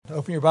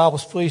Open your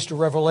Bibles, please, to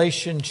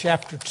Revelation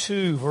chapter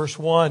 2, verse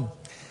 1.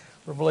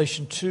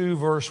 Revelation 2,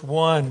 verse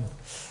 1.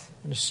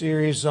 In a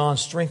series on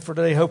Strength for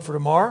Today, Hope for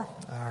Tomorrow.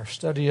 Our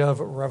study of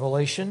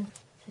Revelation,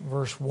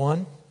 verse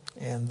 1.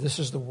 And this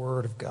is the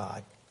Word of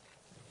God.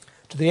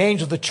 To the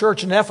angel of the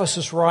church in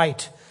Ephesus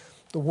write,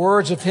 the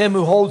words of him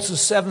who holds the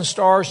 7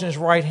 stars in his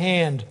right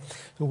hand,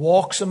 who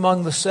walks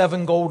among the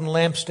 7 golden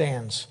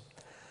lampstands.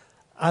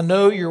 I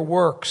know your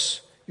works,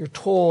 your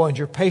toil, and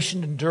your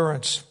patient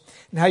endurance,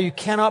 and how you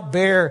cannot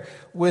bear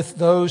with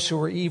those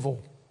who are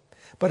evil,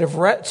 but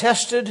have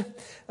tested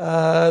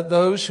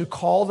those who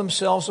call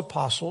themselves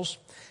apostles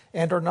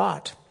and are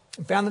not,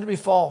 and found them to be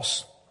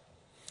false.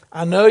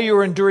 I know you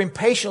are enduring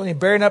patiently and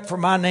bearing up for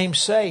my name's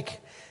sake,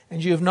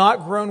 and you have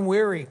not grown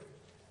weary.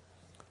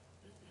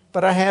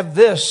 But I have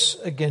this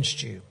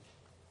against you,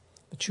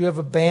 that you have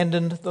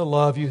abandoned the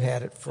love you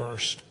had at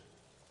first.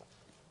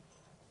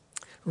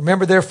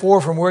 Remember,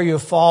 therefore, from where you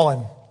have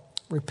fallen,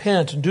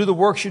 repent and do the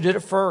works you did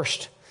at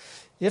first.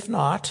 If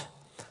not,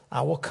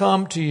 I will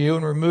come to you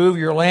and remove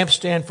your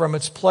lampstand from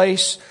its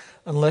place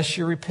unless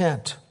you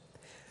repent.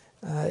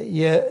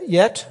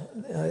 Yet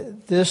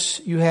this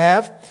you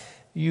have,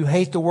 you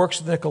hate the works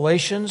of the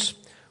Nicolaitans,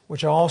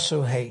 which I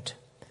also hate.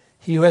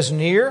 He who has an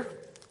ear,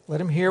 let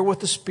him hear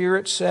what the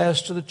Spirit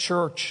says to the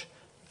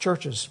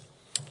churches.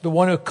 The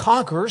one who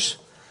conquers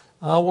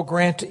will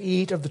grant to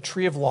eat of the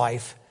tree of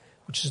life,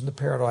 which is in the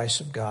paradise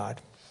of God.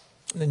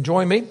 And then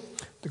join me.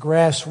 The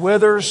grass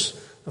withers,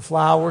 the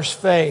flowers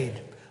fade,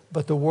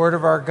 but the word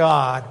of our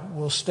God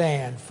will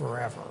stand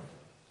forever.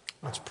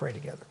 Let's pray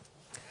together.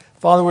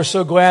 Father, we're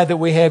so glad that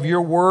we have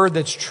your word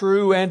that's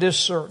true and is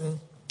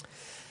certain.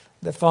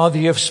 That, Father,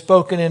 you have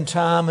spoken in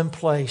time and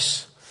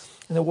place.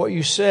 And that what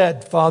you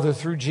said, Father,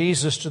 through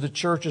Jesus to the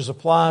churches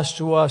applies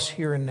to us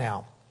here and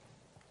now.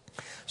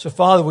 So,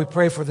 Father, we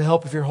pray for the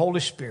help of your Holy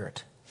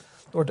Spirit,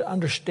 Lord, to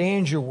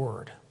understand your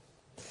word.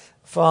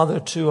 Father,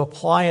 to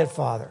apply it,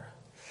 Father,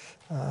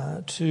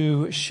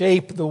 to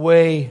shape the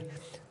way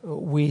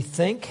we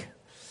think,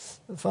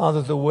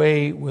 Father, the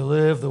way we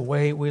live, the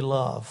way we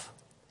love.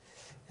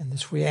 And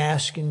this we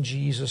ask in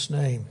Jesus'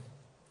 name.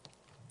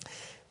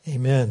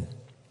 Amen.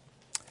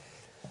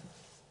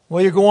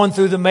 Well, you're going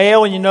through the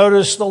mail and you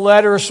notice the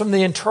letters from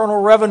the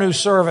Internal Revenue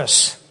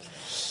Service.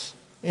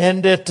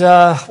 And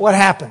what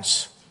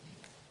happens?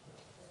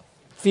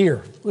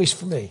 Fear, at least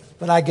for me,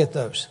 but I get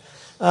those.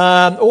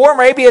 Or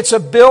maybe it's a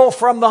bill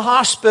from the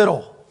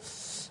hospital,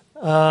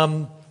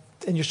 and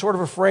you're sort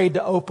of afraid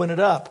to open it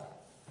up.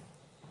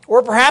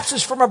 Or perhaps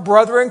it's from a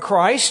brother in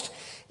Christ,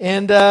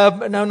 and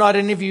no, not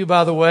any of you,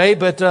 by the way,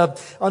 but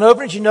on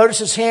opening it, you notice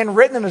it's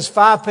handwritten and it's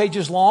 5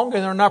 pages long,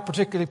 and they're not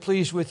particularly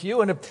pleased with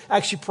you, and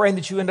actually praying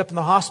that you end up in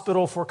the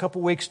hospital for a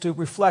couple weeks to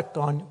reflect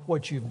on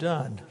what you've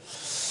done.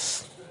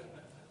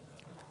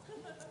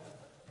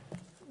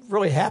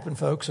 Really happened,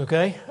 folks,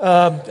 okay?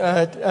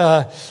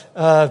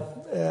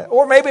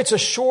 Or maybe it's a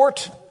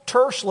short,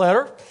 terse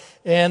letter,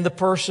 and the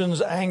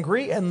person's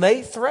angry, and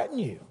they threaten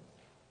you.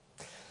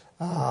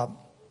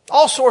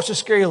 All sorts of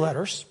scary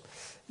letters,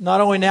 not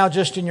only now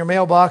just in your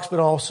mailbox, but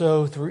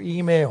also through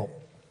email.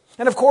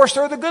 And of course,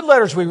 there are the good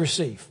letters we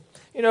receive.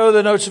 You know,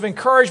 the notes of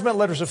encouragement,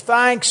 letters of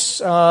thanks,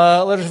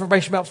 letters of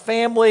information about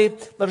family,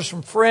 letters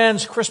from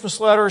friends, Christmas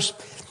letters.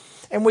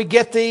 And we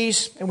get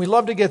these, and we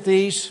love to get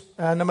these,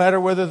 no matter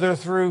whether they're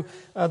through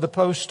the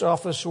post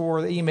office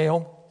or the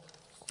email.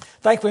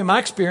 Thankfully, in my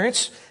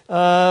experience,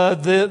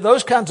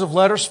 those kinds of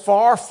letters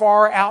far,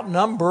 far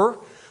outnumber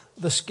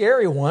the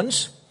scary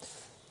ones.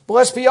 But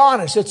let's be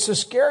honest, it's the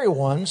scary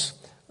ones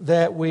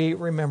that we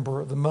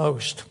remember the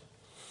most.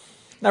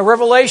 Now,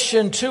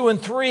 Revelation 2 and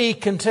 3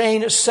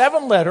 contain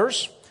 7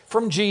 letters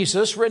from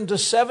Jesus written to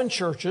 7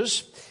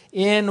 churches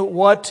in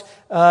what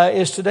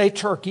is today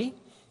Turkey.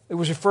 It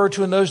was referred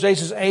to in those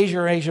days as Asia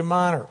or Asia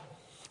Minor.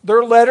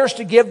 They're letters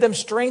to give them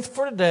strength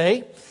for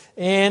today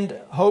and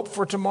hope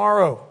for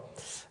tomorrow.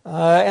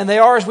 And they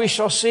are, as we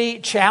shall see,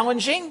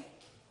 challenging.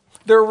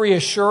 They're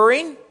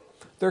reassuring.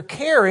 They're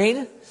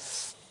caring.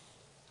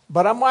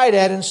 But I might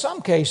add, in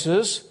some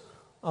cases,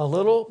 a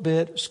little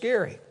bit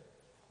scary.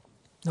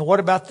 Now,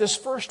 what about this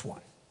first one?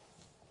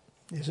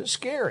 Is it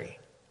scary?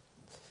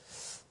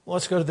 Well,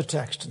 let's go to the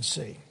text and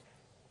see.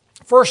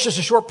 First, just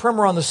a short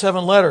primer on the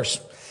 7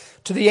 letters.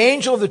 To the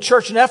angel of the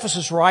church in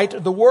Ephesus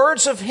write, the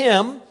words of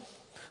him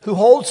who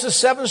holds the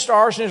 7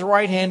 stars in his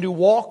right hand, who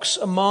walks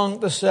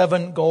among the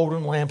 7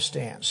 golden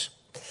lampstands.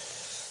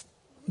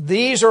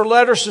 These are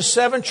letters to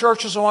 7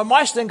 churches on what I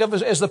might think of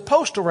as the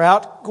postal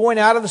route going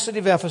out of the city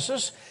of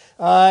Ephesus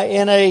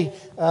in a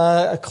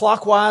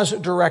clockwise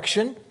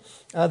direction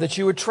that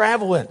you would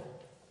travel in.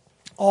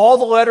 All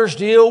the letters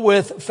deal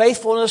with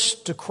faithfulness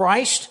to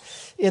Christ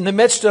in the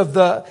midst of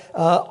the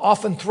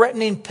often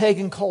threatening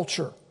pagan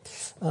culture.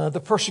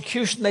 The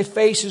persecution they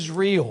face is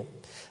real.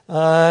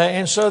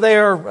 And so they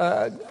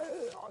are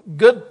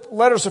good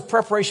letters of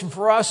preparation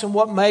for us and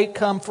what may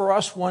come for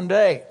us one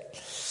day.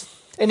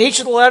 And each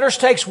of the letters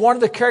takes one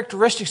of the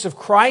characteristics of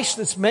Christ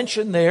that's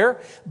mentioned there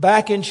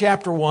back in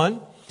chapter 1,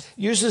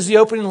 uses the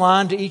opening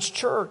line to each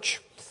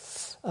church.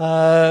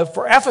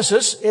 For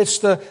Ephesus, it's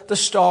the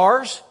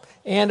stars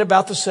and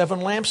about the 7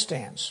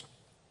 lampstands.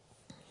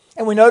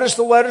 And we notice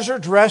the letters are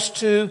addressed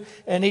to,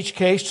 in each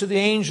case, to the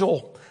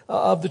angel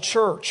of the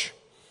church.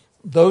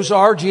 Those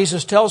are,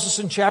 Jesus tells us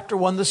in chapter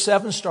 1, the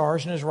 7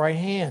 stars in his right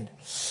hand.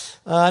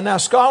 Now,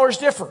 scholars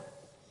differ.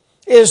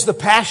 Is the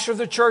pastor of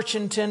the church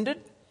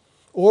intended?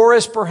 Or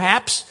is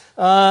perhaps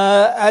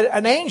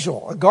an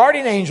angel, a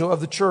guardian angel of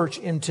the church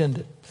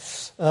intended?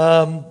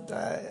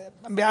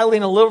 I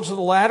lean a little to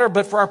the latter,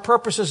 but for our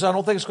purposes, I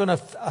don't think it's going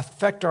to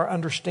affect our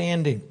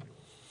understanding.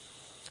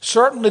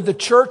 Certainly, the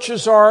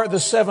churches are the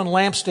 7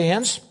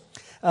 lampstands,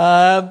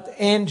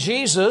 and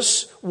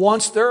Jesus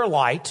wants their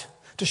light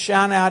to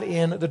shine out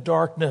in the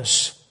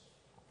darkness.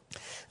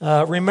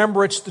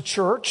 Remember, it's the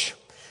church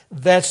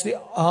that's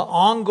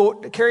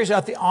carries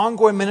out the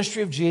ongoing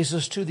ministry of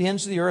Jesus to the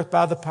ends of the earth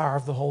by the power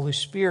of the Holy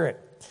Spirit.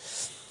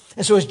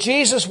 And so as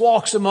Jesus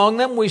walks among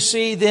them, we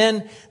see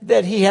then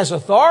that he has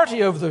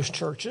authority over those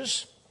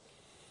churches.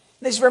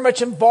 He's very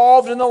much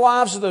involved in the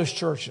lives of those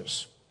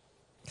churches.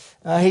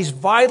 He's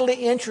vitally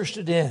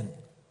interested in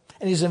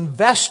and he's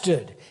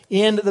invested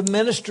in the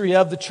ministry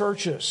of the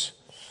churches.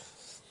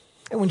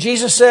 And when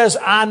Jesus says,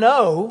 I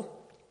know,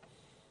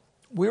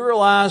 we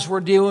realize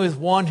we're dealing with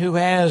one who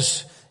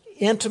has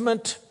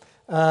intimate,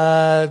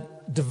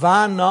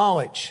 divine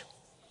knowledge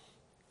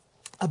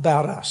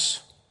about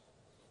us.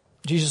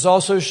 Jesus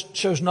also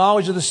shows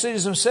knowledge of the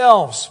cities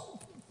themselves.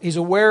 He's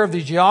aware of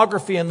the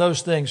geography and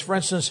those things. For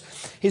instance,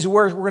 he's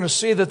aware, we're going to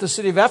see that the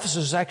city of Ephesus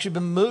has actually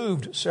been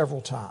moved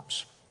several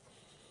times.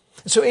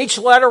 And so each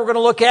letter we're going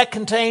to look at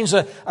contains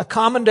a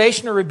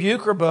commendation or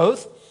rebuke or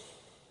both,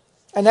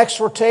 an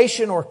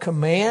exhortation or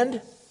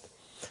command,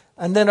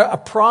 and then a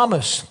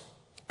promise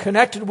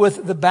connected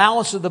with the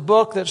balance of the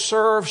book that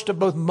serves to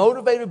both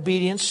motivate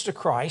obedience to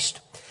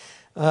Christ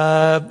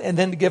and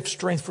then to give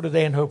strength for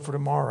today and hope for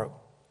tomorrow.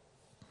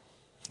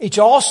 Each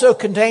also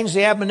contains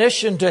the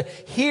admonition to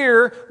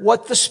hear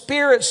what the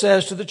Spirit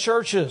says to the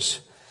churches.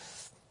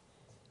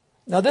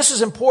 Now, this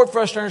is important for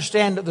us to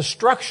understand the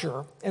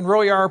structure and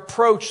really our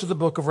approach to the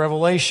book of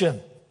Revelation.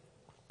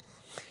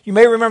 You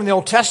may remember in the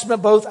Old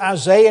Testament, both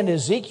Isaiah and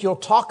Ezekiel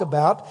talk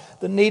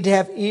about the need to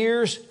have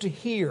ears to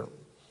hear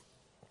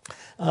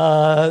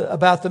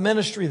about the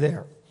ministry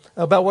there,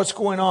 about what's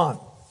going on.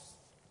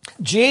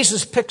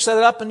 Jesus picks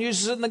that up and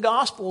uses it in the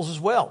Gospels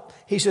as well.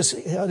 He says,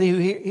 have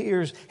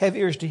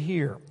ears to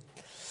hear.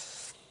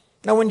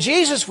 Now, when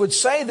Jesus would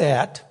say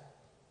that,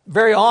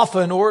 very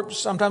often, or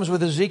sometimes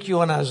with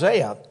Ezekiel and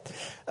Isaiah,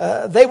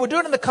 they would do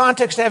it in the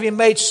context of having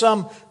made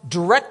some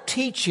direct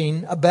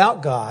teaching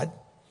about God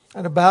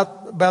and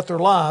about their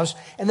lives,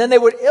 and then they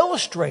would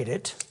illustrate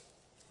it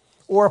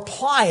or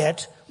apply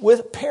it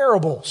with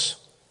parables.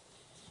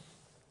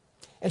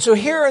 And so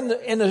here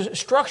in the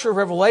structure of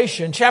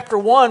Revelation, chapter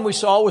 1 we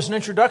saw was an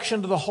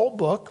introduction to the whole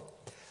book.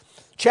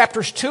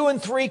 Chapters 2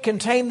 and 3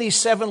 contain these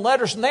 7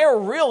 letters, and they are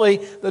really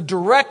the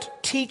direct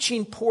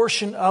teaching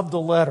portion of the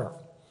letter,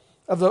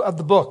 of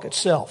the book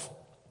itself.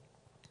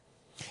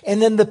 And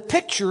then the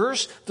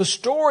pictures, the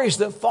stories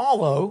that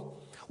follow,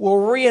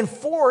 will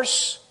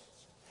reinforce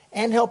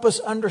and help us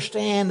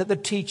understand the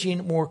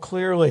teaching more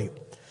clearly.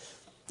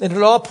 And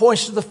it all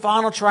points to the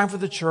final triumph of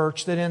the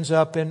church that ends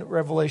up in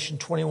Revelation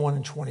 21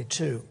 and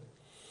 22.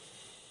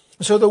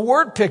 So the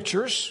word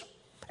pictures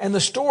and the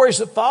stories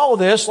that follow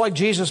this, like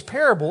Jesus'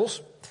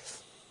 parables,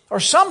 are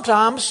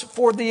sometimes,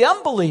 for the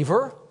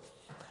unbeliever,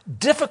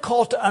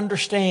 difficult to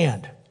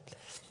understand.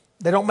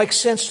 They don't make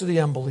sense to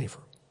the unbeliever.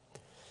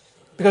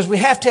 Because we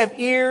have to have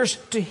ears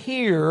to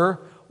hear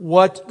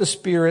what the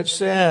Spirit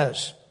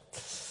says.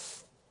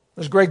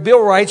 As Greg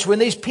Bill writes, when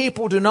these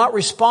people do not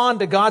respond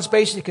to God's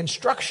basic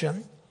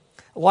instruction,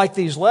 like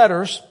these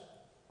letters,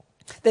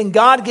 then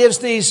God gives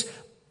these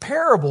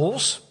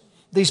parables,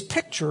 these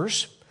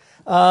pictures,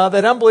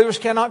 that unbelievers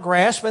cannot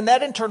grasp, and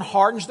that in turn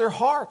hardens their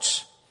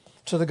hearts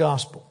to the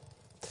gospel.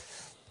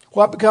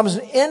 What becomes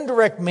an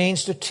indirect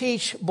means to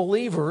teach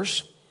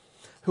believers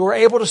who are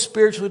able to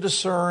spiritually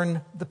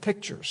discern the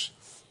pictures.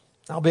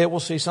 Albeit we'll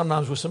see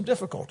sometimes with some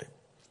difficulty.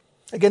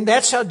 Again,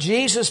 that's how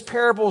Jesus'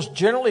 parables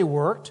generally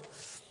worked.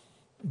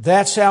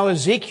 That's how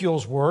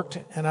Ezekiel's worked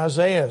and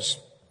Isaiah's.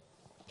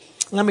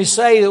 Let me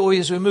say that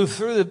as we move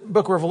through the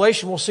book of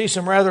Revelation, we'll see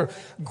some rather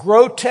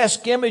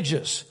grotesque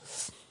images.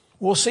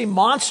 We'll see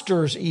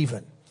monsters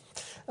even.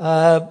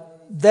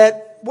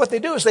 That what they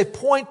do is they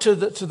point to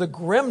the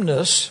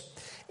grimness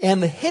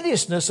and the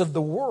hideousness of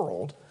the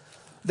world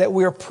that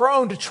we are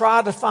prone to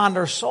try to find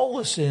our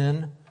solace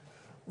in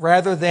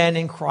rather than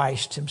in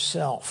Christ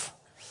himself.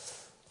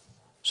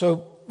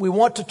 So we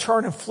want to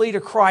turn and flee to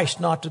Christ,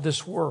 not to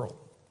this world.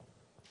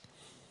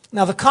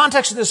 Now, the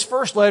context of this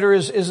first letter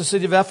is the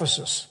city of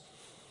Ephesus.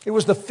 It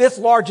was the 5th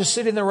largest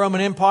city in the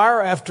Roman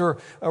Empire after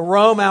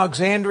Rome,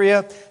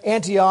 Alexandria,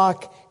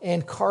 Antioch,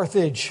 and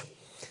Carthage.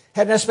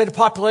 Had an estimated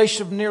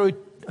population of nearly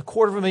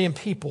 250,000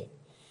 people.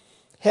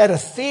 Had a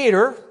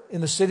theater in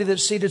the city that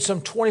seated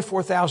some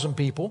 24,000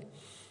 people.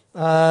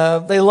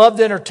 They loved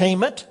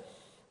entertainment.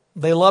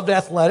 They loved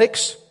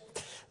athletics.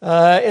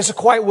 It's a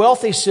quite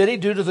wealthy city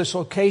due to this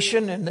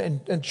location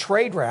and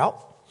trade route.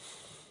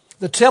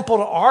 The temple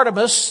to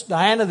Artemis,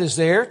 Diana, is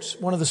there. It's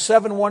one of the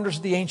 7 wonders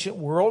of the ancient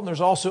world. And there's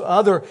also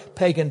other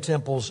pagan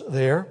temples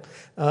there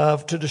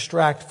to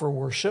distract for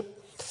worship.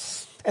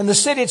 And the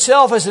city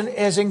itself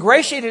has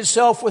ingratiated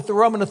itself with the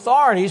Roman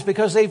authorities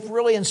because they've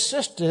really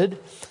insisted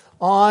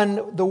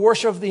on the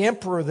worship of the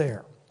emperor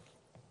there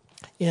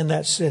in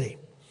that city.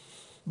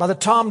 By the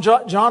time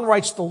John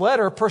writes the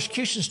letter,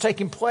 persecution is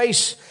taking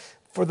place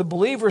for the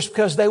believers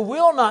because they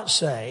will not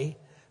say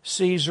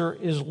Caesar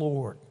is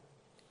Lord.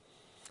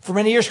 For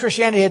many years,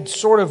 Christianity had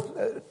sort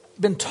of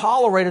been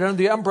tolerated under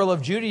the umbrella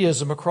of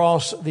Judaism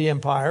across the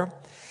empire.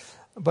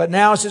 But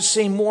now, as it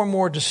seemed more and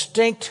more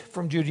distinct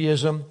from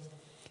Judaism,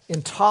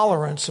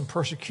 intolerance and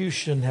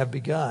persecution have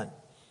begun.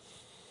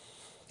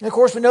 And of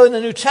course, we know in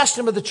the New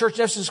Testament, the church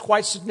in Ephesus is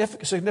quite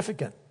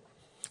significant.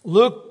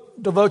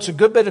 Luke devotes a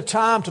good bit of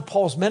time to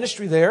Paul's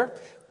ministry there.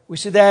 We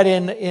see that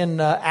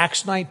in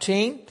Acts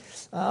 19.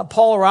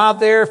 Paul arrived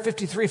there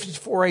 53,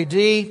 54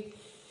 AD.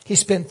 He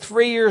spent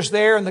 3 years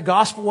there, and the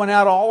gospel went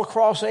out all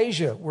across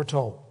Asia, we're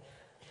told.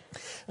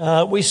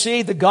 We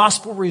see the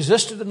gospel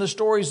resisted in the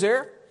stories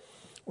there.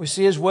 We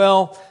see as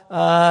well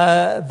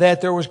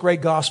that there was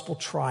great gospel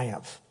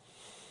triumph.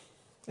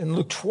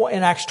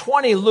 In Acts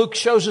 20, Luke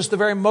shows us the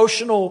very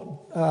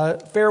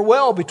emotional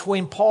farewell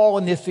between Paul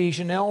and the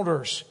Ephesian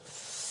elders.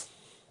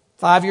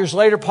 5 years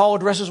later, Paul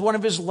addresses one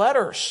of his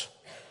letters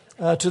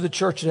to the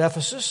church at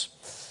Ephesus.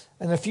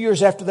 And a few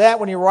years after that,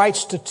 when he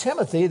writes to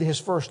Timothy, his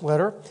first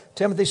letter,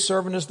 Timothy's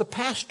serving as the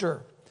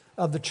pastor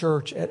of the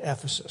church at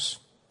Ephesus.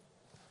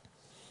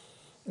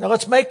 Now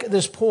let's make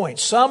this point.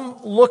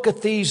 Some look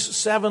at these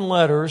 7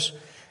 letters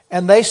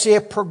and they see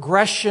a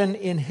progression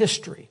in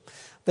history.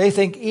 They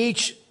think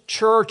each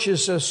church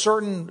is a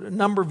certain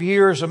number of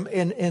years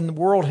in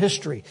world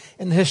history,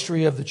 in the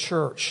history of the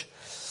church.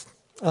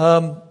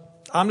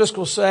 I'm just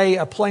going to say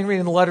a plain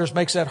reading of the letters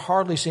makes that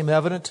hardly seem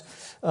evident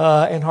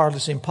and hardly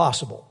seem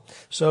possible.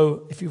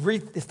 So if you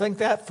think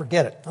that,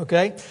 forget it,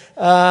 okay?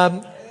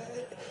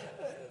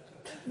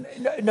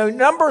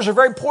 Numbers are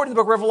very important in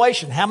the book of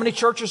Revelation. How many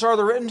churches are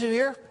there written to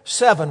here?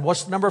 7.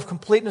 What's the number of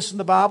completeness in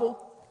the Bible?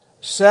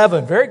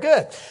 7. Very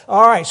good.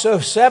 All right, so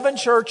 7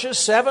 churches,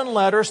 7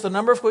 letters, the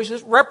number of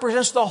completeness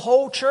represents the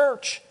whole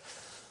church.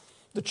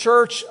 The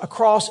church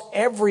across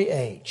every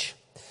age,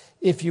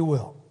 if you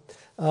will.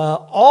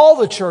 All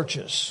the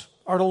churches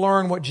are to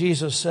learn what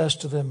Jesus says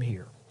to them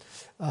here.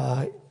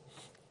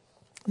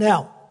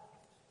 Now,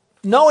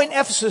 knowing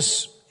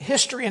Ephesus'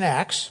 history and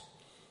Acts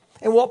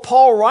and what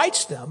Paul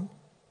writes them,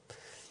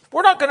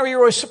 we're not going to be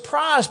really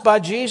surprised by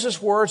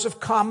Jesus' words of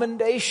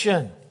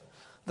commendation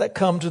that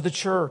come to the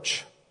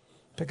church.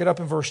 Pick it up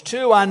in verse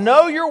 2. I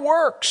know your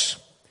works,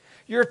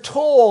 your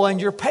toil,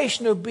 and your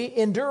patient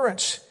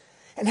endurance,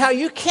 and how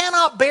you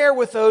cannot bear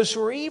with those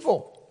who are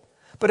evil,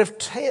 but have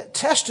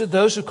tested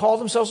those who call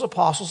themselves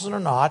apostles and are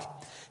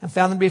not, and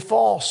found them to be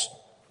false.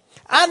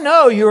 I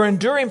know you are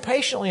enduring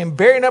patiently and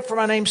bearing up for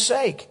my name's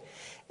sake,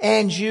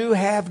 and you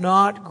have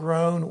not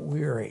grown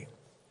weary.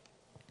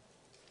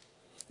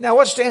 Now,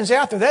 what stands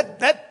out there?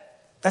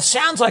 That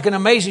sounds like an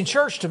amazing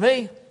church to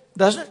me,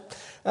 doesn't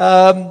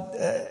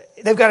it?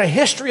 They've got a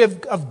history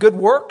of good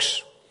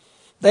works.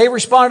 They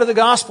responded to the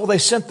gospel. They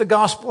sent the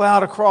gospel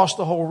out across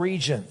the whole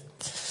region.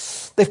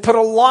 They've put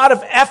a lot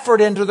of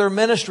effort into their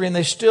ministry, and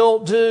they still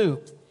do.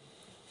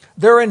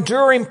 They're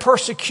enduring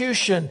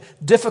persecution,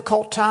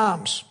 difficult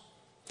times.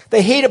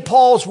 They heeded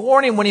Paul's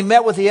warning when he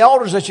met with the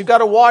elders that you've got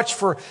to watch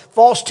for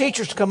false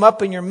teachers to come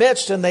up in your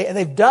midst. And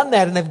they've done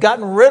that, and they've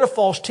gotten rid of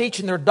false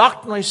teaching. They're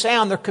doctrinally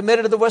sound. They're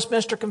committed to the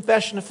Westminster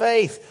Confession of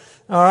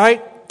Faith. All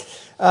right?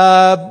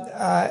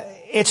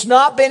 It's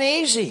not been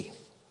easy,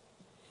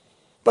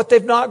 but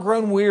they've not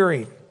grown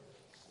weary.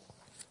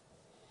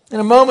 In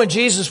a moment,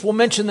 Jesus will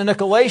mention the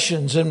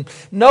Nicolaitans, and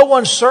no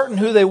one's certain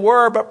who they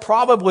were, but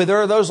probably there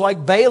are those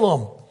like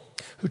Balaam,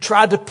 who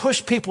tried to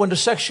push people into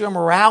sexual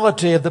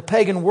immorality of the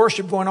pagan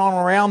worship going on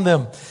around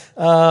them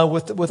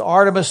with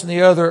Artemis and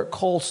the other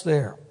cults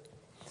there.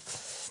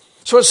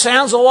 So it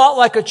sounds a lot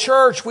like a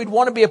church we'd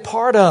want to be a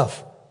part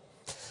of.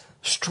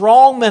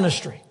 Strong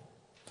ministry,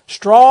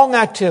 strong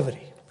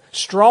activity,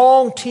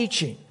 strong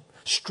teaching,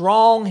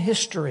 strong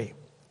history.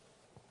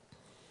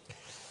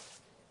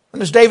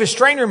 And as David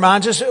Strain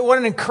reminds us, what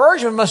an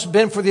encouragement must have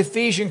been for the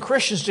Ephesian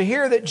Christians to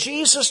hear that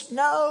Jesus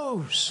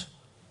knows.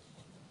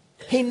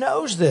 He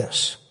knows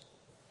this.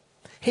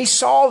 He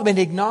saw them and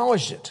he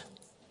acknowledged it.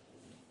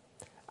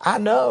 I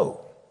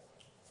know.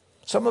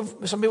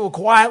 Some people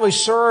quietly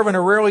serve and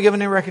are rarely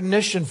given any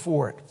recognition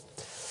for it.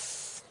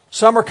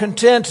 Some are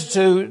content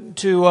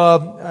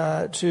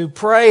to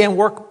pray and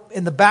work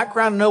in the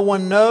background. No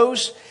one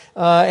knows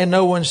and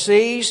no one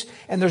sees,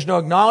 and there's no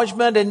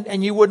acknowledgement,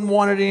 and you wouldn't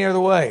want it any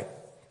other way.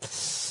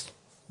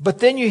 But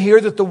then you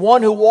hear that the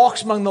one who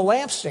walks among the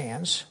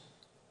lampstands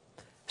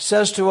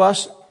says to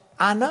us,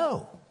 I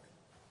know.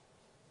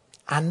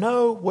 I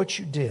know what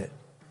you did.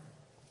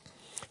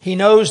 He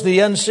knows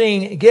the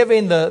unseen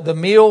giving, the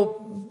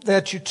meal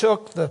that you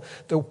took, the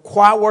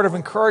quiet word of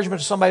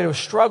encouragement to somebody who was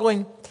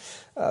struggling.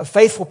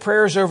 faithful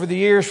prayers over the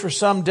years for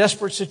some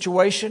desperate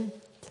situation.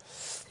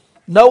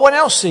 No one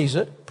else sees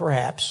it,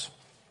 perhaps,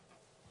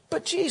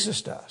 but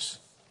Jesus does.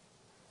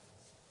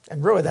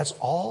 And really, that's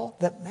all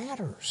that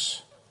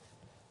matters.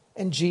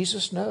 And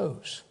Jesus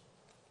knows.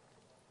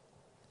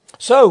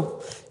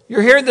 So,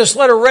 you're hearing this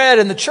letter read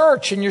in the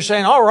church, and you're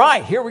saying, all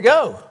right, here we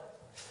go.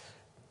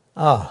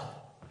 But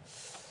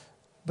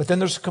then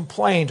there's a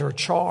complaint or a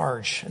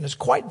charge, and it's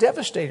quite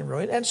devastating,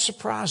 really, and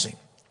surprising.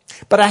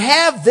 But I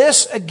have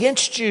this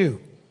against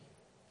you,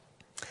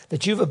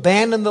 that you've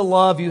abandoned the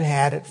love you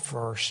had at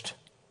first.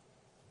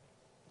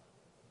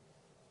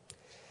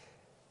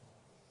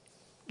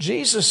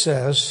 Jesus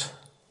says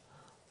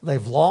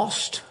they've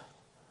lost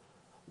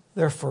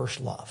their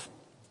first love.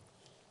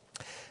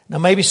 Now,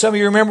 maybe some of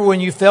you remember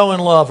when you fell in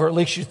love, or at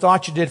least you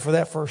thought you did for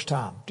that first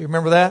time. Do you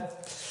remember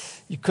that?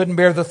 You couldn't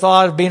bear the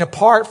thought of being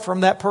apart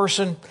from that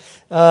person,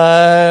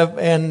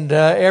 and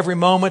every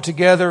moment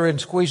together and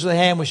squeeze of the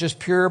hand was just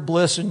pure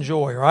bliss and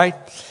joy, right?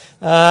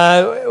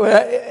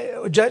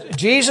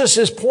 Jesus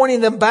is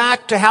pointing them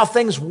back to how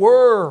things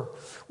were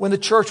when the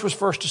church was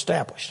first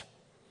established.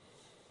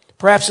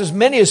 Perhaps as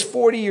many as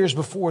 40 years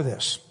before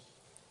this.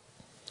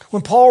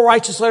 When Paul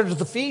writes this letter to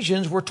the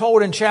Ephesians, we're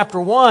told in chapter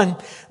 1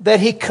 that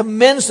he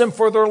commends them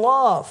for their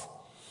love.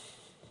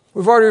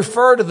 We've already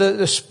referred to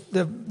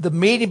the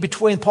meeting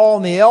between Paul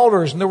and the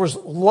elders, and there was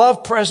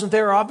love present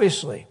there,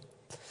 obviously.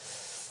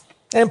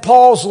 And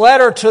Paul's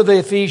letter to the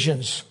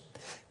Ephesians,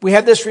 we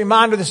have this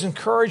reminder, this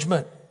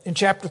encouragement. In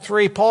chapter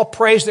 3, Paul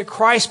prays that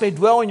Christ may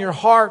dwell in your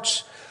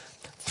hearts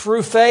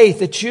through faith,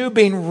 that you,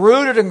 being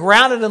rooted and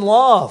grounded in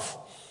love,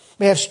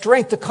 may have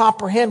strength to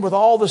comprehend with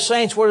all the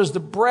saints what is the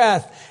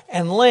breadth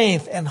and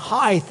length and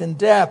height and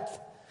depth,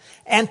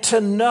 and to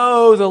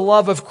know the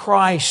love of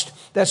Christ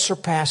that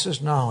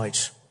surpasses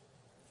knowledge.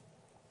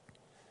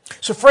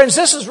 So friends,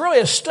 this is really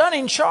a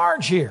stunning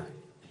charge here.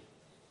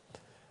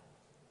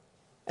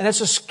 And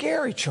it's a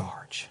scary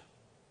charge.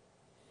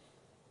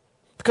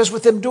 Because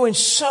with them doing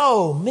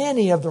so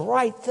many of the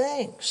right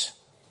things,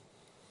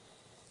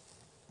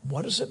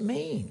 what does it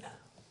mean?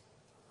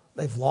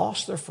 They've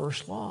lost their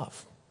first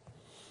love.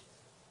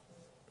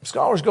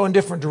 Scholars go in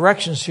different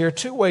directions here,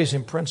 two ways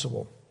in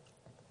principle.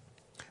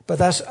 But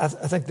I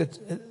think that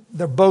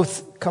they're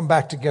both come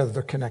back together,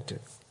 they're connected.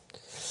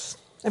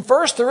 And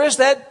first, there is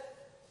that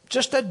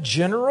just a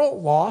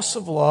general loss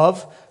of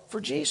love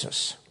for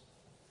Jesus.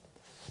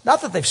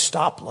 Not that they've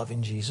stopped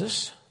loving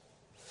Jesus,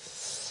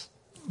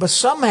 but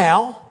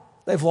somehow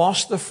they've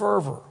lost the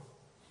fervor.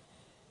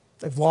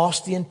 They've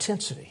lost the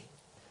intensity.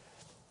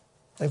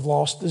 They've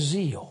lost the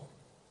zeal.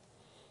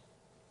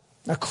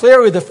 Now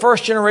clearly the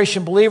first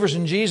generation believers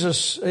in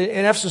Jesus,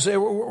 in Ephesus,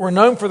 were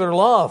known for their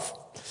love.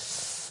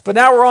 But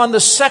now we're on the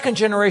second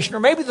generation,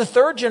 or maybe the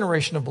third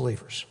generation of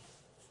believers.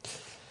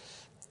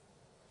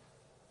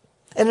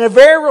 And in a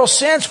very real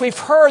sense, we've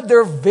heard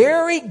they're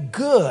very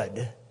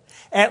good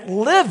at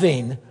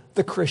living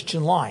the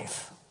Christian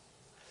life.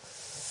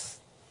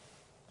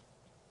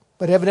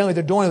 But evidently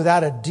they're doing it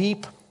without a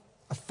deep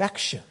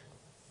affection,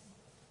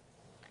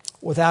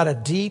 without a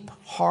deep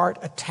heart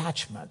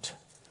attachment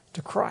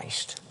to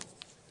Christ.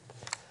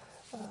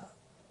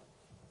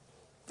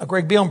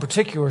 Greg Beale in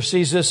particular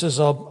sees this as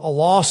a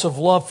loss of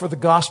love for the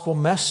gospel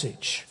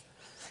message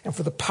and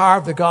for the power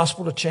of the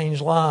gospel to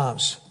change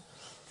lives.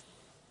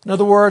 In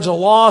other words, a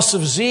loss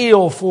of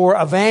zeal for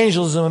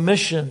evangelism and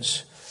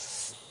missions.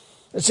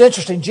 It's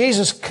interesting.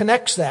 Jesus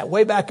connects that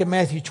way back in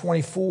Matthew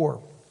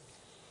 24.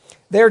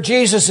 There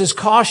Jesus is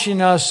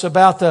cautioning us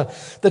about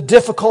the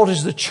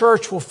difficulties the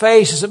church will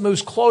face as it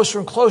moves closer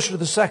and closer to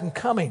the second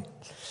coming.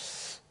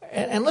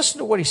 And listen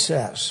to what he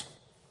says.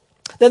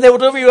 Then they will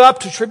deliver you up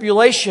to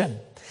tribulation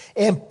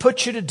and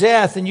put you to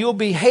death, and you will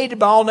be hated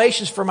by all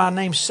nations for my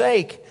name's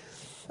sake.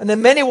 And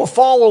then many will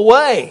fall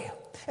away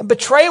and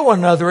betray one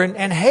another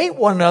and hate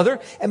one another,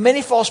 and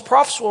many false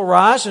prophets will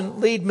arise and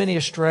lead many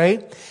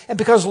astray. And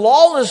because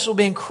lawlessness will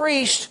be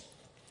increased,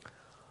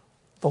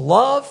 the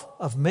love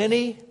of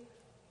many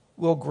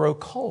will grow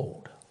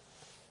cold.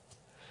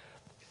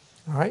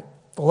 All right?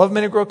 The love of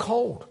many will grow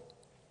cold.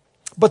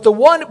 But the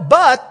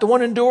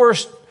one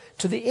endures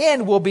to the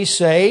end will be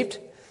saved.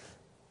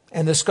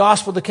 And this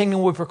gospel of the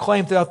kingdom will be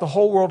proclaimed throughout the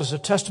whole world as a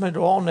testament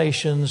to all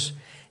nations,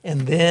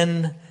 and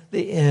then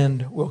the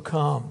end will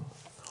come.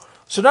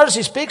 So notice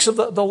he speaks of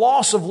the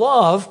loss of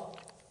love,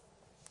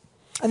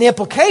 and the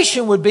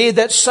implication would be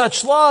that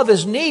such love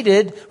is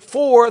needed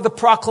for the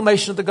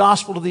proclamation of the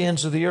gospel to the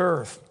ends of the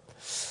earth.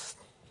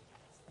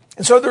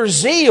 And so their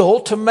zeal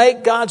to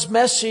make God's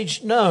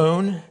message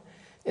known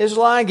is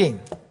lagging.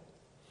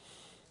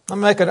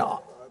 I'm making an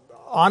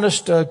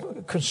honest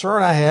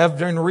concern I have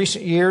during the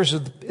recent years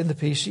in the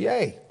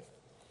PCA.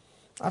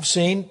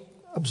 I've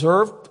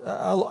observed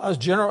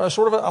a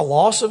sort of a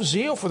loss of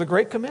zeal for the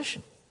Great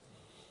Commission,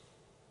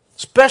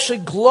 especially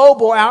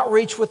global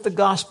outreach with the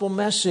gospel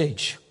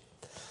message.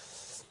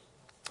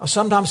 I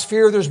sometimes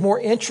fear there's more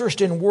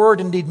interest in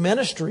word and deed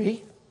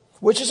ministry,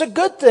 which is a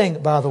good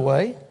thing, by the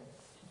way.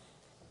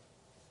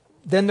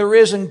 than there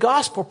is in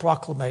gospel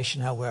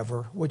proclamation,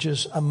 however, which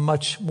is a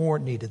much more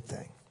needed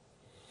thing.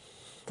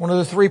 One of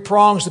the three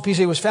prongs the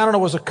PCA was founded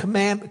on was a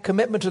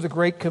commitment to the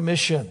Great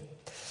Commission.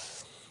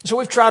 So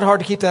we've tried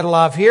hard to keep that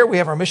alive here. We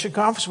have our mission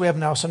conference. We have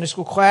now a Sunday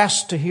school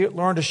class to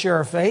learn to share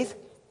our faith.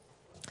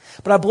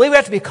 But I believe we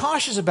have to be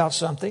cautious about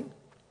something.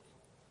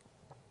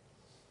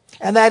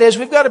 And that is,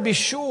 we've got to be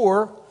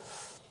sure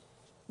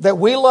that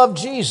we love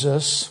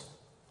Jesus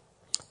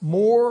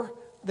more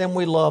than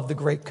we love the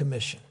Great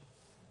Commission.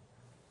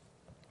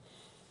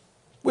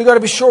 We've got to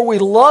be sure we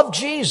love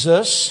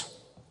Jesus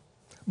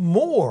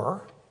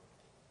more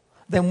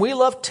than we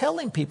love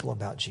telling people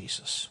about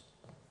Jesus.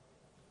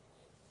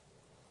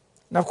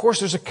 Now, of course,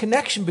 there's a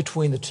connection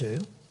between the two.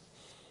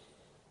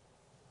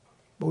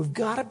 But we've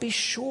got to be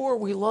sure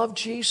we love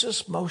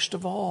Jesus most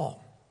of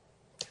all.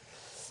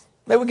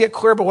 Maybe we can get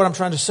clear about what I'm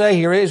trying to say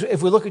here is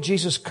if we look at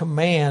Jesus'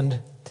 command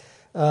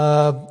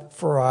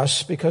for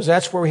us, because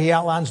that's where he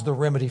outlines the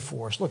remedy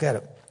for us. Look at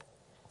it.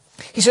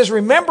 He says,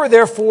 "Remember,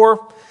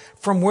 therefore,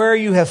 from where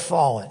you have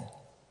fallen.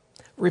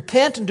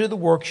 Repent and do the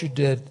works you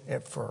did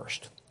at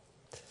first."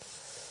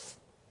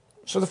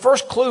 So the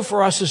first clue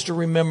for us is to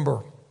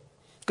remember.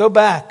 Go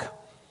back.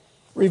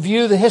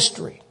 Review the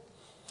history.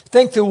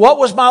 Think through, what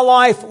was my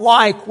life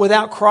like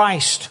without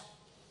Christ?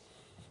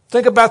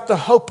 Think about the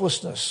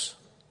hopelessness.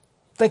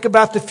 Think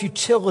about the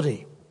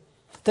futility.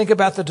 Think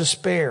about the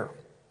despair.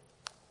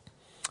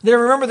 Then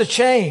remember the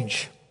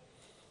change,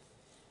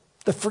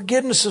 the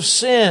forgiveness of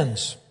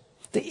sins,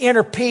 the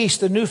inner peace,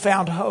 the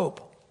newfound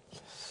hope.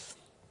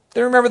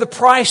 Then remember the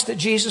price that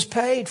Jesus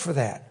paid for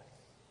that.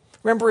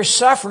 Remember his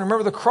suffering.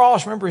 Remember the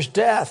cross. Remember his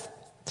death.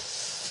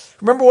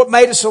 Remember what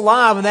made us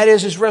alive, and that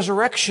is his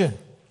resurrection.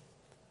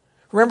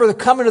 Remember the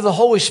coming of the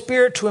Holy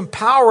Spirit to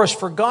empower us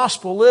for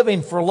gospel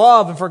living, for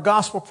love, and for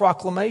gospel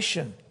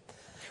proclamation.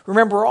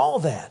 Remember all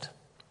that.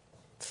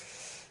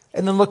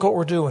 And then look what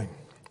we're doing.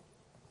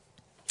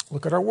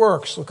 Look at our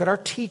works. Look at our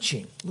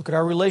teaching. Look at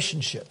our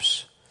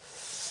relationships.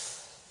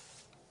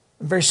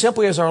 And very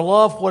simply, is our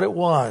love what it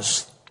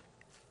was?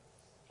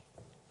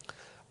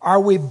 Are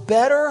we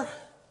better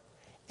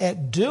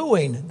at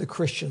doing the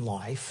Christian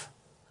life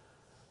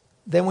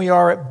than we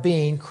are at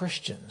being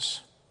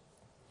Christians?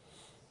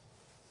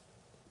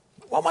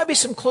 What might be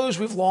some clues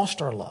we've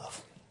lost our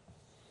love?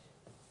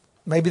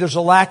 Maybe there's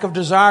a lack of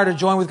desire to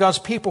join with God's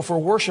people for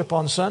worship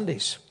on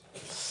Sundays.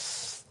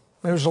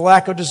 Maybe there's a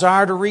lack of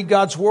desire to read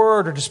God's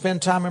Word or to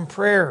spend time in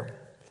prayer.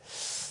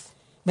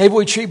 Maybe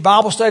we treat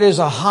Bible study as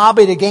a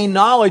hobby to gain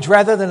knowledge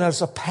rather than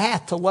as a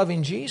path to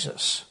loving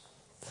Jesus.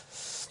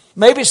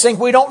 Maybe it's think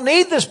we don't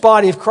need this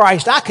body of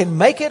Christ. I can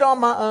make it on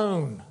my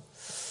own.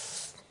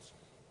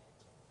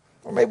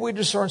 Or maybe we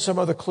discern some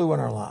other clue in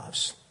our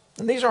lives.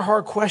 And these are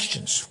hard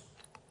questions.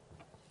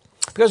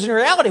 Because in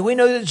reality, we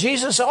know that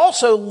Jesus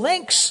also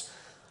links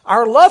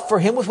our love for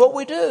him with what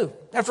we do.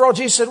 After all,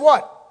 Jesus said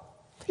what?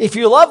 If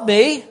you love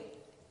me,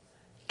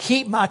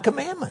 keep my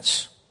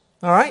commandments.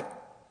 All right?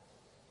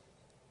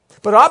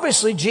 But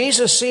obviously,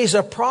 Jesus sees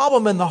a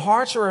problem in the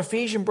hearts of our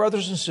Ephesian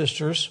brothers and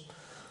sisters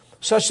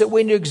such that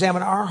we need to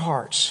examine our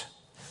hearts.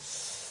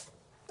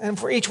 And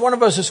for each one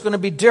of us, it's going to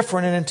be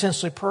different and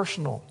intensely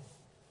personal.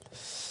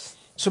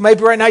 So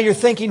maybe right now you're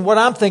thinking what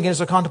I'm thinking as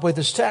I contemplate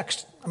this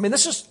text. I mean,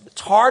 it's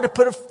hard to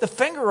put the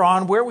finger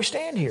on where we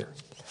stand here.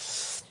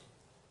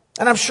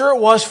 And I'm sure it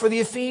was for the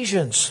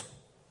Ephesians.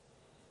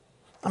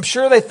 I'm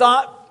sure they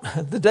thought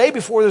the day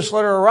before this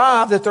letter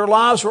arrived that their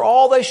lives were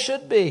all they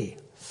should be.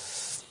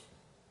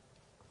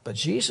 But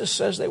Jesus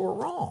says they were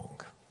wrong.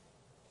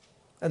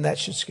 And that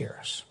should scare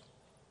us.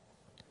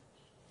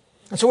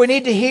 And so we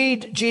need to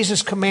heed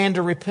Jesus' command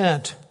to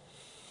repent,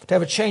 to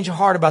have a change of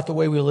heart about the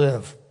way we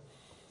live.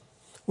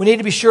 We need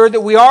to be sure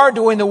that we are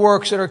doing the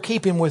works that are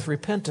keeping with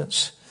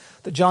repentance,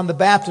 that John the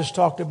Baptist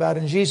talked about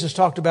and Jesus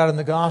talked about in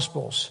the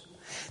Gospels.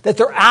 That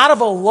they're out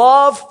of a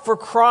love for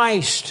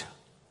Christ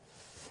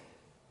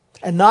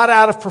and not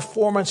out of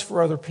performance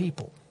for other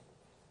people.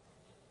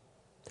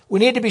 We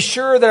need to be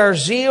sure that our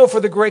zeal for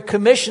the Great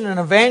Commission and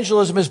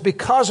evangelism is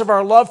because of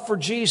our love for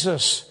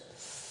Jesus,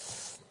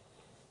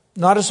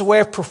 not as a way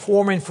of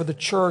performing for the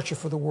church or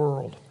for the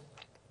world.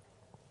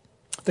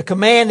 The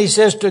command, he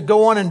says, to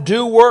go on and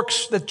do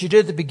works that you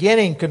did at the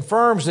beginning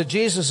confirms that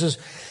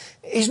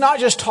he's not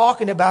just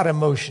talking about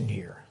emotion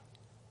here.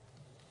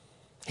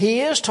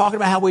 He is talking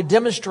about how we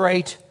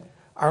demonstrate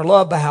our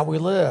love by how we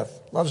live.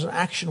 Love is an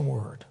action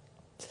word.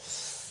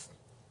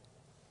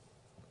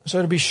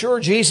 So to be sure,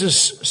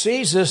 Jesus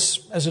sees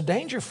this as a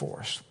danger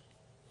for us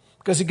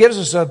because he gives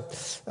us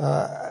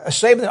a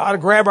statement that ought to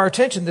grab our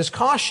attention, this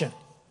caution.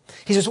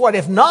 He says, what?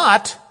 If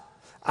not,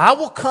 I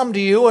will come to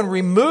you and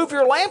remove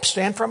your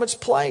lampstand from its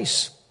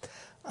place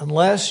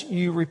unless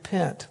you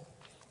repent.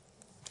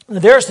 Now,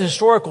 there's the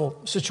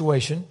historical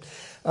situation.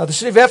 The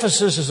city of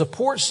Ephesus is a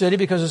port city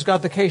because it's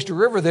got the Cayster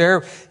River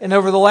there. And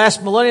over the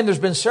last millennium, there's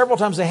been several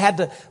times they had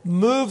to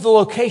move the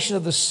location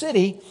of the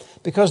city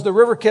because the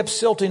river kept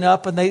silting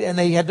up and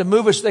they had to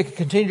move it so they could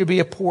continue to be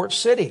a port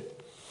city.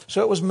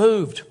 So it was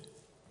moved.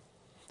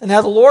 And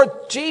now the Lord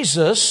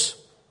Jesus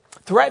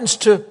threatens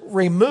to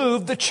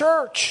remove the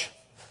church.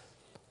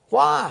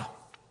 Why?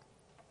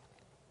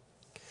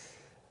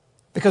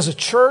 Because a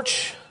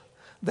church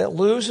that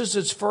loses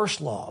its first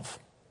love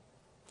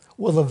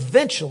will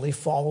eventually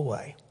fall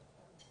away.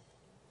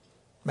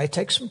 May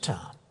take some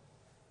time.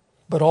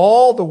 But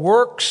all the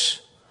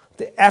works,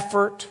 the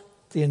effort,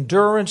 the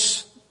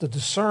endurance, the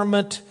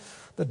discernment,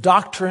 the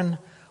doctrine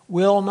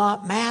will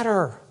not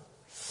matter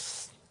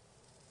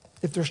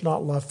if there's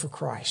not love for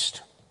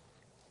Christ.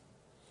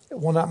 It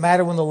will not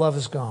matter when the love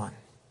is gone.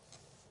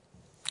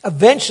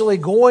 Eventually,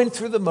 going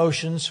through the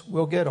motions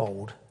will get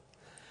old,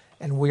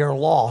 and we are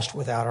lost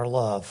without our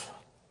love.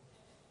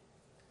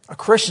 A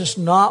Christian is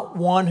not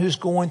one who's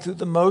going through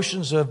the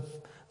motions of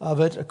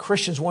it. A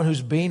Christian is one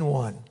who's being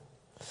one.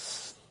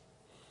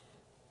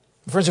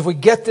 Friends, if we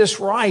get this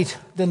right,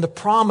 then the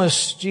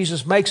promise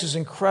Jesus makes is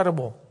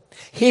incredible.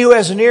 He who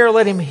has an ear,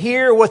 let him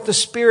hear what the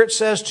Spirit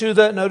says to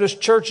the, notice,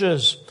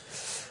 churches.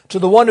 To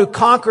the one who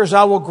conquers,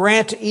 I will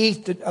grant to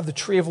eat of the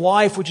tree of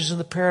life, which is in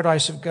the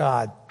paradise of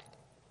God.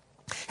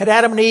 Had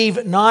Adam and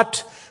Eve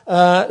not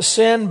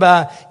sinned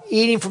by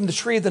eating from the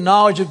tree of the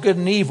knowledge of good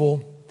and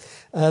evil,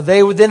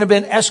 they would then have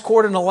been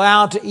escorted and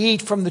allowed to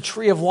eat from the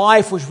tree of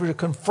life, which would have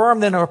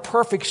confirmed them in a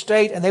perfect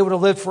state, and they would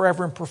have lived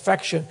forever in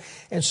perfection.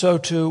 And so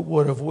too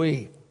would have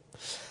we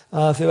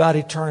throughout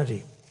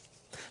eternity.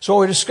 So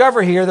what we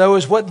discover here, though,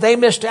 is what they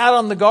missed out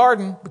on the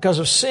garden because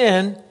of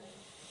sin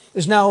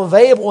is now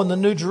available in the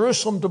New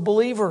Jerusalem to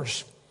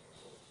believers.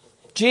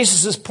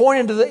 Jesus is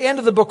pointing to the end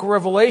of the book of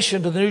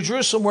Revelation, to the New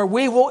Jerusalem, where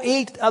we will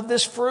eat of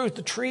this fruit.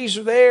 The trees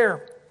are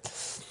there.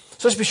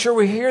 So let's be sure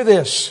we hear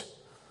this.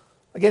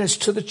 Again, it's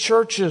to the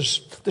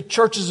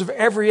churches of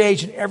every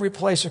age and every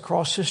place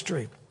across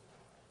history.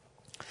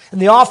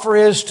 And the offer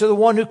is to the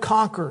one who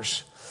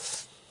conquers.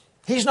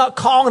 He's not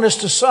calling us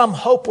to some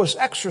hopeless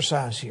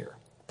exercise here.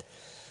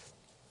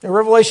 Now,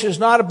 Revelation is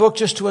not a book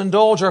just to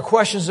indulge our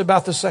questions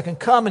about the second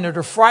coming or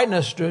to frighten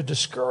us, to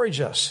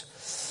discourage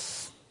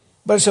us.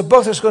 But it's a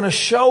book that's going to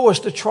show us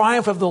the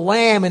triumph of the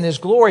Lamb in His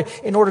glory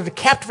in order to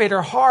captivate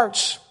our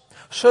hearts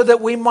so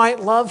that we might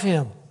love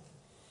Him.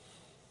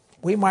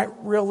 We might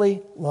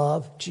really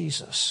love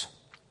Jesus.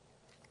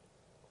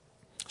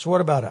 So what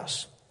about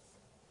us?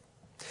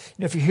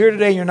 If you're here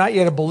today and you're not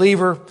yet a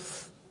believer,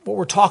 what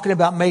we're talking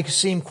about may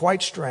seem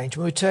quite strange.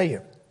 Let me tell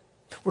you.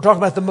 We're talking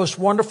about the most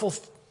wonderful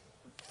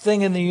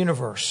thing in the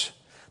universe,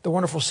 the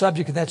wonderful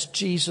subject, and that's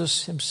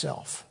Jesus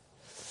Himself.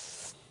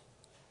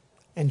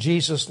 And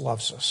Jesus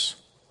loves us.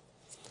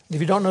 And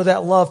if you don't know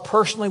that love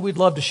personally, we'd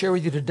love to share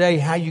with you today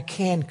how you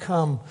can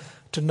come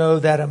to know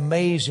that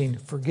amazing,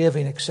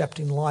 forgiving,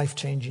 accepting,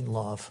 life-changing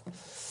love.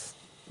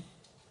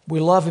 We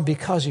love Him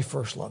because He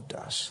first loved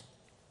us.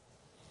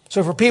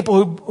 So for people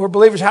who are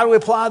believers, how do we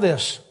apply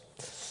this?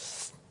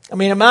 I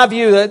mean, in my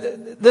view,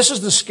 this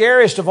is the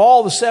scariest of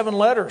all the 7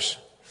 letters.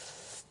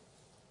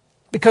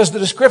 Because the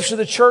description of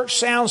the church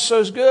sounds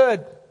so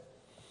good.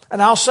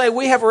 And I'll say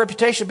we have a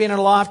reputation of being an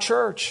alive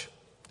church.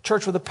 A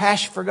church with a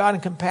passion for God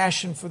and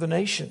compassion for the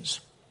nations.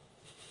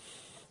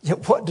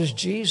 Yet what does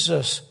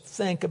Jesus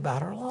think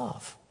about our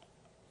love?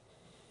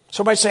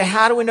 Somebody say,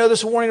 how do we know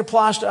this warning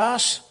applies to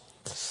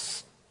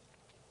us?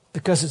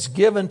 Because it's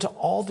given to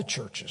all the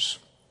churches.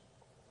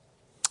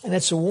 And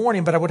it's a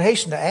warning, but I would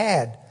hasten to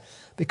add,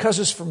 because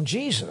it's from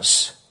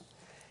Jesus,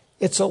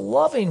 it's a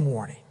loving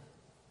warning.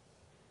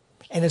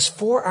 And it's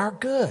for our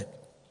good.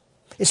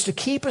 It's to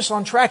keep us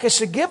on track. It's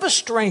to give us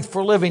strength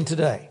for living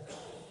today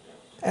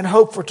and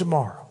hope for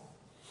tomorrow.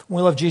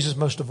 We love Jesus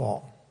most of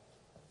all.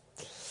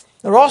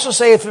 I would also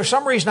say, if for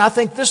some reason I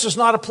think this does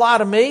not apply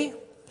to me,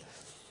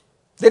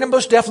 then it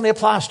most definitely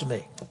applies to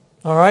me.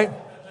 All right?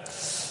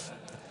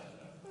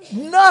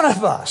 None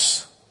of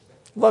us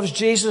loves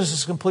Jesus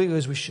as completely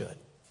as we should.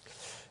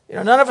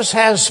 None of us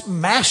has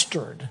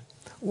mastered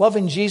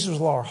loving Jesus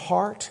with all our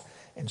heart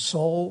and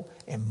soul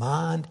and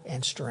mind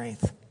and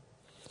strength.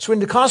 So we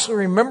need to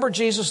constantly remember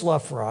Jesus'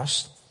 love for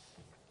us.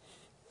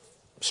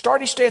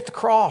 Start each day at the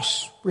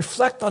cross.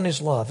 Reflect on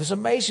His love, His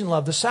amazing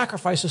love, the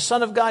sacrifice the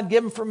Son of God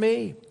given for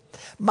me.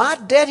 My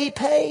debt He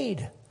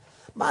paid.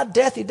 My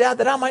death He died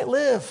that I might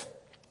live.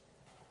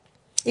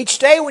 Each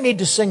day we need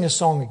to sing a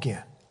song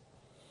again.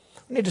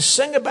 We need to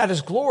sing about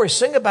His glory,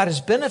 sing about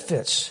His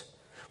benefits.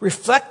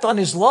 Reflect on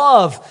His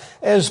love,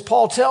 as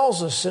Paul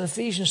tells us in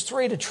Ephesians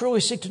 3, to truly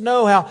seek to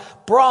know how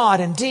broad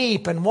and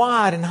deep and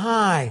wide and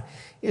high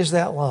is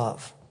that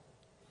love.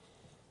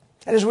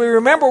 And as we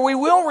remember, we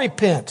will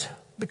repent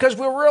because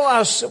we'll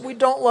realize that we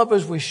don't love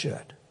as we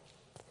should.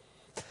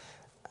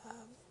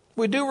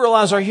 We do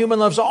realize our human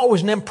love is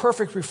always an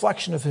imperfect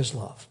reflection of His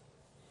love.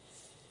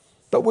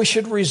 But we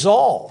should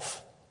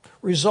resolve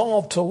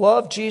to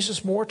love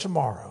Jesus more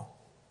tomorrow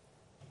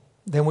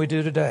than we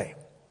do today.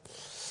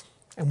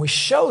 And we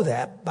show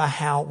that by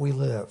how we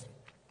live.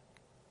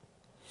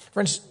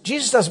 Friends,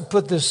 Jesus doesn't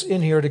put this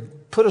in here to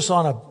put us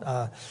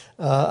on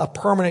a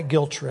permanent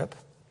guilt trip.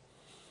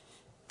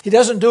 He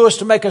doesn't do us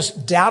to make us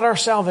doubt our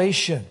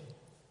salvation.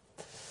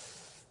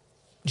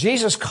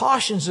 Jesus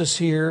cautions us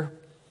here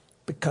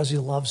because He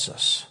loves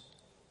us.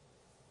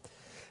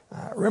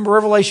 Remember,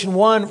 Revelation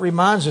 1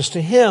 reminds us,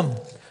 to Him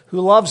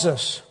who loves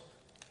us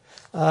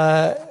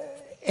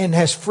and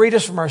has freed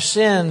us from our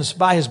sins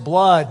by His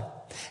blood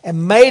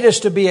and made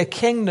us to be a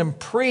kingdom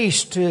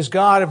priest to His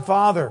God and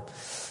Father.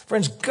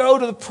 Friends, go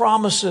to the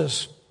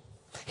promises.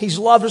 He's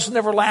loved us with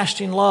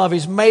everlasting love.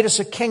 He's made us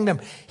a kingdom.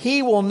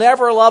 He will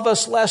never love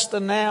us less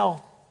than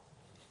now.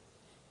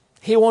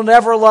 He will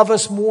never love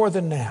us more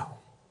than now.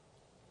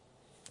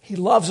 He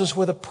loves us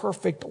with a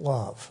perfect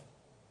love.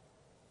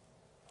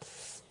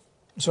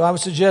 So I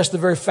would suggest the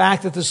very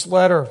fact that this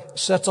letter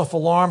sets off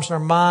alarms in our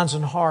minds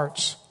and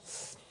hearts,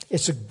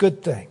 it's a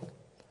good thing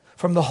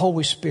from the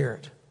Holy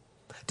Spirit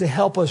to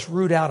help us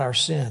root out our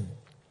sin.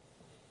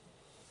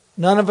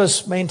 None of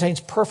us maintains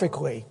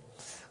perfectly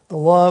the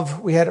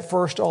love we had at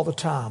first all the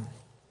time,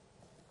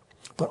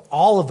 but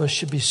all of us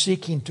should be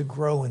seeking to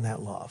grow in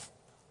that love.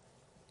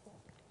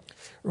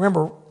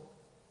 Remember,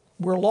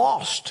 we're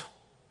lost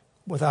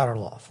without our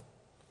love.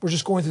 We're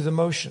just going through the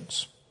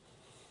motions.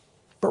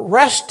 But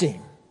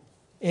resting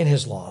in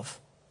His love,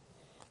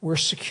 we're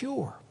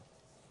secure.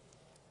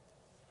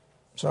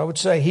 So I would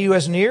say, he who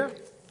has an ear,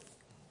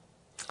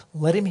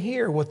 let him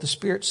hear what the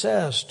Spirit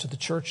says to the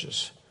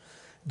churches.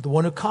 The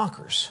one who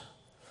conquers,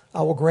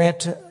 I will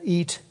grant to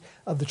eat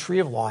of the tree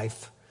of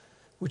life,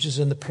 which is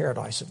in the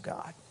paradise of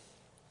God.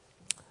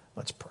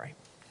 Let's pray.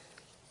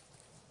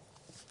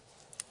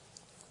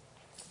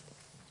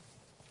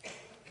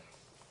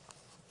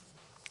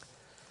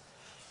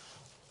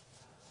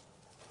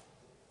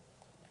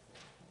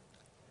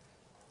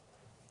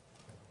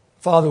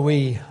 Father,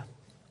 we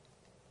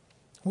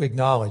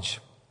acknowledge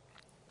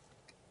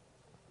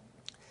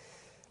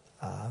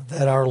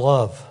that our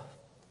love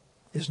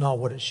is not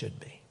what it should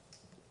be.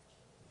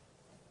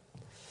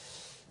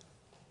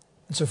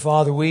 And so,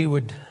 Father, we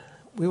would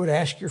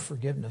ask your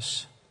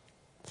forgiveness.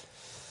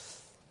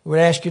 We would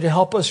ask you to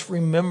help us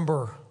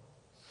remember,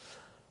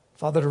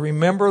 Father, to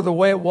remember the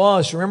way it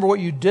was, to remember what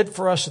you did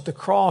for us at the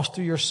cross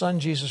through your Son,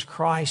 Jesus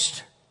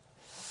Christ.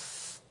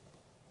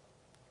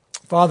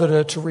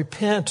 Father, to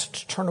repent,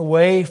 to turn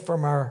away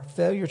from our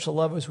failure to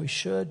love as we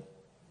should.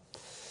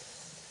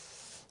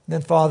 And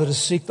then, Father, to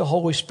seek the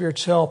Holy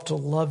Spirit's help to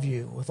love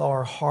you with all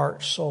our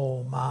heart,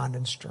 soul, mind,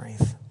 and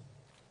strength.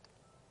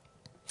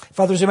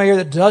 Father, there's anybody here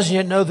that doesn't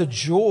yet know the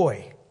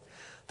joy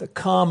that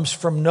comes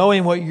from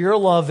knowing what your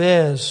love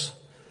is.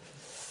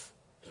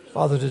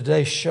 Father,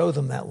 today show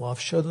them that love.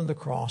 Show them the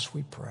cross,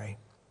 we pray.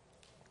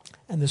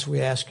 And this we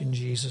ask in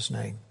Jesus'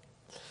 name.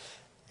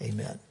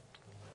 Amen.